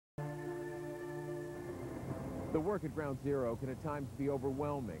The work at Ground Zero can at times be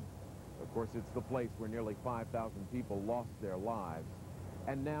overwhelming. Of course, it's the place where nearly 5,000 people lost their lives.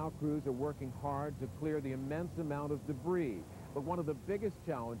 And now crews are working hard to clear the immense amount of debris. But one of the biggest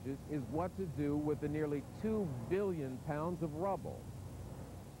challenges is what to do with the nearly 2 billion pounds of rubble.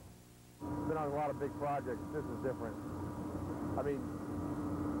 Been on a lot of big projects. This is different. I mean,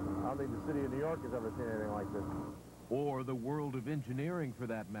 I don't think the city of New York has ever seen anything like this. Or the world of engineering, for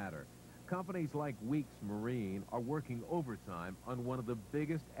that matter. Companies like Weeks Marine are working overtime on one of the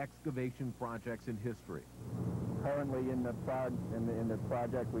biggest excavation projects in history. Currently in the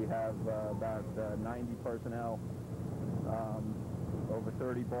project, we have about 90 personnel, over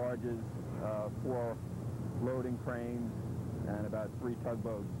 30 barges, 4 loading cranes, and about 3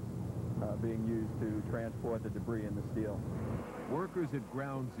 tugboats being used to transport the debris in the steel. Workers at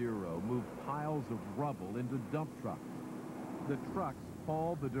Ground Zero move piles of rubble into dump trucks. The trucks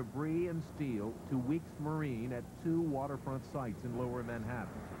haul the debris and steel to Weeks Marine at 2 waterfront sites in lower Manhattan.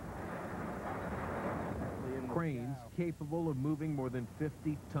 Cranes capable of moving more than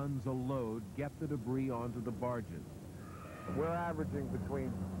 50 tons a load get the debris onto the barges. We're averaging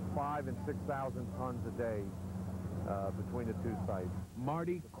between 5,000 and 6,000 tons a day between the 2 sites.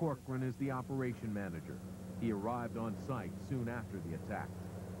 Marty Corcoran is the operation manager. He arrived on site soon after the attack.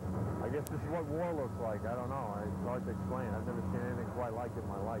 I guess this is what war looks like. I don't know. It's hard to explain. I've never seen anything quite like it in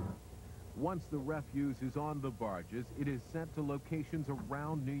my life. Once the refuse is on the barges, it is sent to locations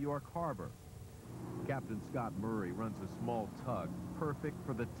around New York Harbor. Captain Scott Murray runs a small tug, perfect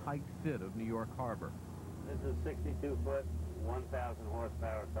for the tight fit of New York Harbor. This is a 62-foot, 1,000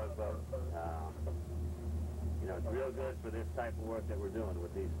 horsepower tugboat. You know, it's real good for this type of work that we're doing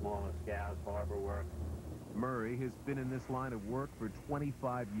with these smaller scows, harbor work. Murray has been in this line of work for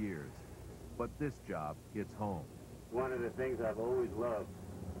 25 years, but this job hits home. One of the things I've always loved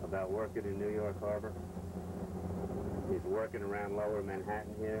about working in New York Harbor is working around lower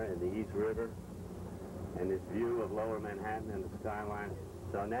Manhattan here in the East River and this view of lower Manhattan and the skyline.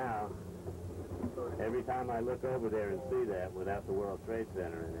 So now, every time I look over there and see that without the World Trade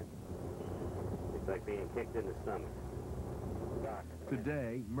Center in it, it's like being kicked in the stomach.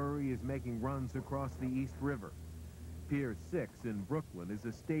 Today, Murray is making runs across the East River. Pier 6 in Brooklyn is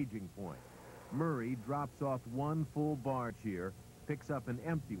a staging point. Murray drops off 1 full barge here, picks up an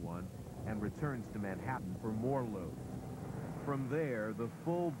empty one, and returns to Manhattan for more loads. From there, the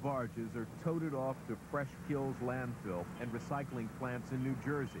full barges are toted off to Fresh Kills landfill and recycling plants in New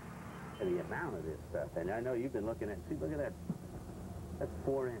Jersey. And the amount of this stuff, and I know you've been looking at, see, look at that. That's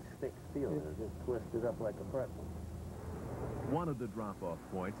 4-inch thick steel. It's just twisted up like a pretzel. One of the drop-off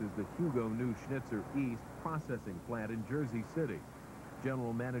points is the Hugo New Schnitzer East processing plant in Jersey City.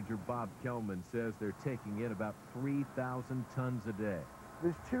 General Manager Bob Kelman says they're taking in about 3,000 tons a day.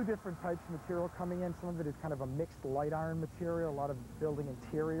 There's 2 different types of material coming in. Some of it is kind of a mixed light iron material, a lot of building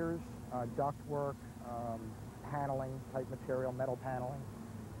interiors, ductwork, paneling type material, metal paneling.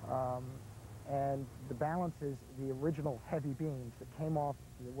 And the balance is the original heavy beams that came off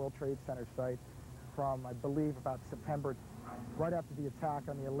the World Trade Center site from, I believe, about September, right after the attack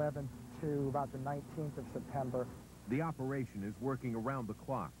on the 11th to about the 19th of September. The operation is working around the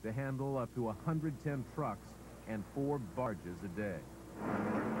clock to handle up to 110 trucks and 4 barges a day.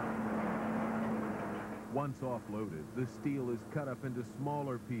 Once offloaded, the steel is cut up into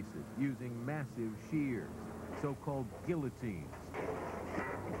smaller pieces using massive shears, so-called guillotines,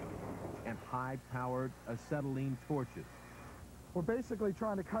 and high-powered acetylene torches. We're basically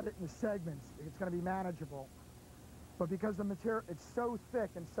trying to cut it into segments. It's going to be manageable. But because the material, it's so thick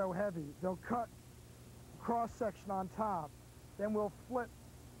and so heavy, they'll cut cross-section on top, then we'll flip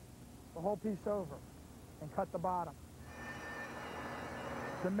the whole piece over and cut the bottom.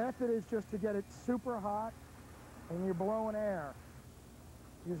 The method is just to get it super hot, and you're blowing air,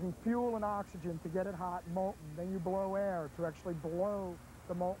 using fuel and oxygen to get it hot and molten. Then you blow air to actually blow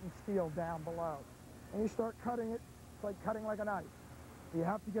the molten steel down below. And you start cutting it, it's like cutting like a knife. You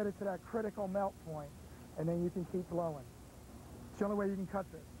have to get it to that critical melt point, and then you can keep blowing. It's the only way you can cut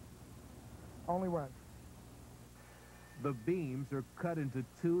this. Only way. The beams are cut into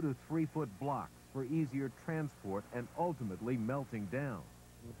 2 to 3 foot blocks for easier transport and ultimately melting down.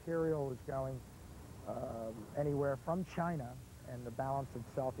 Material is going anywhere from China and the balance of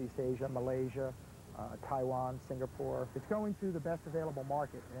Southeast Asia, Malaysia, Taiwan, Singapore. It's going to the best available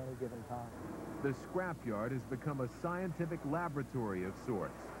market at any given time. The scrapyard has become a scientific laboratory of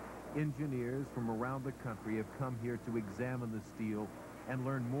sorts. Engineers from around the country have come here to examine the steel and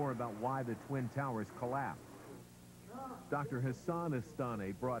learn more about why the Twin Towers collapsed. Dr. Hassan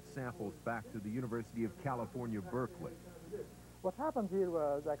Astane brought samples back to the University of California, Berkeley. What happened here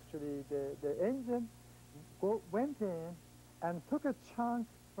was actually the engine went in and took a chunk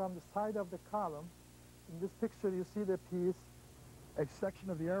from the side of the column. In this picture, you see the piece. A section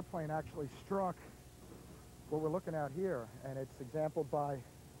of the airplane actually struck what we're looking at here, and it's exampled by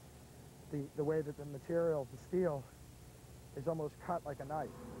the way that the material, the steel, is almost cut like a knife.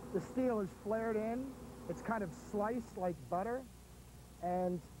 The steel is flared in. It's kind of sliced like butter,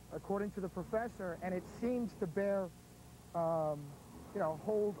 and according to the professor, and it seems to bear,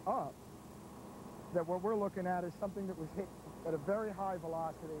 hold up, that what we're looking at is something that was hit at a very high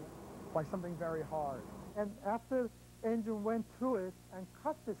velocity by something very hard. And after engine went through it and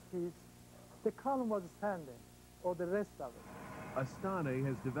cut this piece, the column was standing, or the rest of it. Astane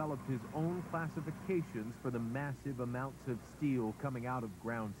has developed his own classifications for the massive amounts of steel coming out of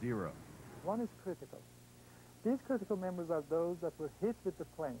ground zero. One is critical. These critical members are those that were hit with the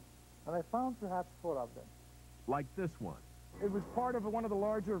plane, and I found perhaps 4 of them. Like this one. It was part of one of the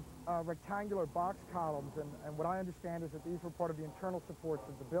larger rectangular box columns, and what I understand is that these were part of the internal supports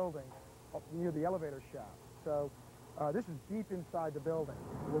of the building near the elevator shaft. So this is deep inside the building.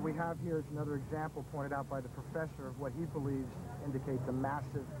 What we have here is another example pointed out by the professor of what he believes indicates a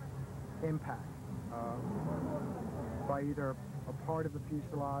massive impact by either a part of the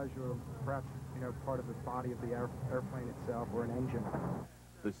fuselage or perhaps, part of the body of the airplane itself or an engine.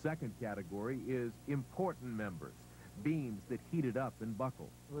 The second category is important members, beams that heated up and buckled.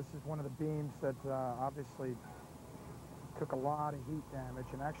 This is one of the beams that obviously took a lot of heat damage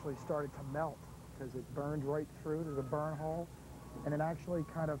and actually started to melt because it burned right through. There's a burn hole, and it actually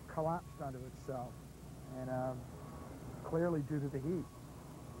kind of collapsed onto itself, and clearly due to the heat.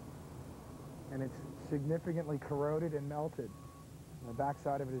 And it's significantly corroded and melted. And the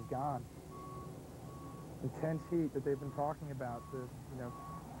backside of it is gone. Intense heat that they've been talking about, the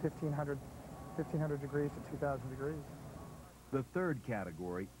 1,500 degrees to 2,000 degrees. The third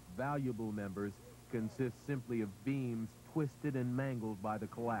category, valuable members, consists simply of beams twisted and mangled by the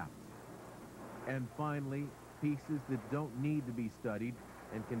collapse. And finally, pieces that don't need to be studied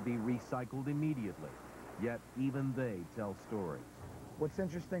and can be recycled immediately. Yet even they tell stories. What's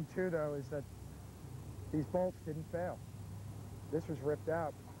interesting too, though, is that these bolts didn't fail. This was ripped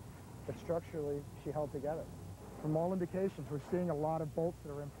out, but structurally she held together. From all indications, we're seeing a lot of bolts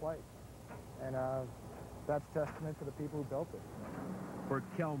that are in place, and that's testament to the people who built it. For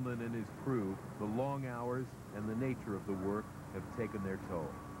Kelman and his crew, the long hours and the nature of the work have taken their toll.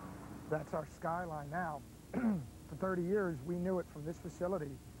 That's our skyline now. For 30 years, we knew it from this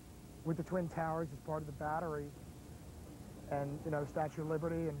facility with the Twin Towers as part of the battery and, Statue of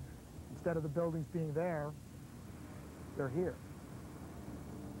Liberty, and instead of the buildings being there, they're here.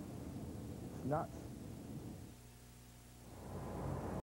 It's nuts.